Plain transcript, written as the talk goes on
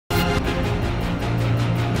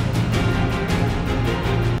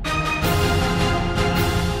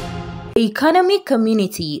Economic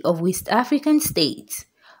Community of West African States,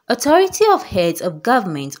 Authority of Heads of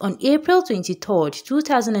Government on April 23,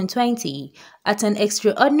 2020, at an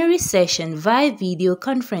extraordinary session via video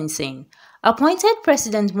conferencing, appointed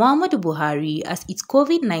President Muhammadu Buhari as its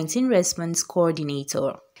COVID-19 response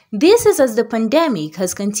coordinator. This is as the pandemic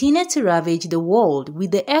has continued to ravage the world,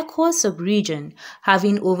 with the ECOWAS sub-region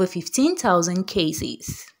having over 15,000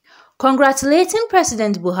 cases. Congratulating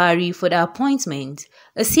President Buhari for the appointment,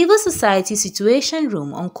 a civil society situation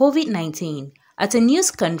room on COVID-19 at a news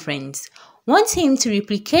conference wants him to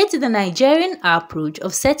replicate the Nigerian approach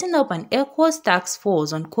of setting up an ECOWAS Task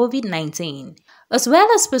Force on COVID-19, as well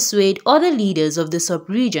as persuade other leaders of the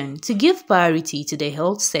sub-region to give priority to the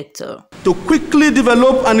health sector. To quickly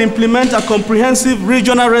develop and implement a comprehensive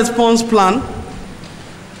regional response plan,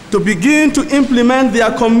 to begin to implement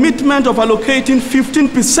their commitment of allocating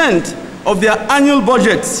 15% of their annual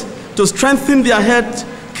budgets to strengthen their health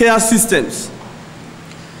care systems,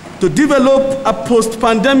 to develop a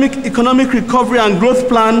post-pandemic economic recovery and growth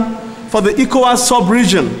plan for the ECOWAS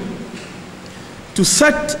sub-region, to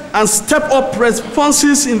set and step up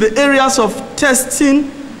responses in the areas of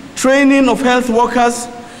testing, training of health workers,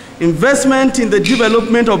 investment in the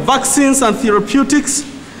development of vaccines and therapeutics,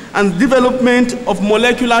 and development of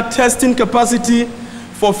molecular testing capacity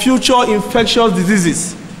for future infectious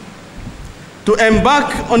diseases, to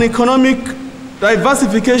embark on economic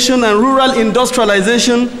diversification and rural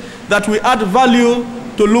industrialization that will add value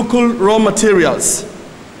to local raw materials.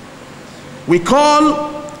 We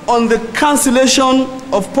call on the cancellation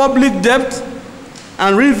of public debt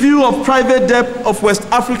and review of private debt of West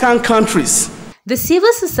African countries. The civil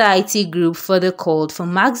society group further called for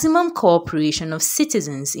maximum cooperation of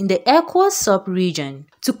citizens in the ECOWAS sub-region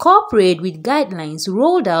to cooperate with guidelines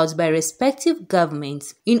rolled out by respective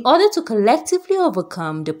governments in order to collectively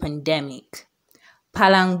overcome the pandemic.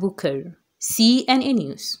 Palang Bukar, CNN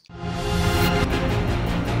News.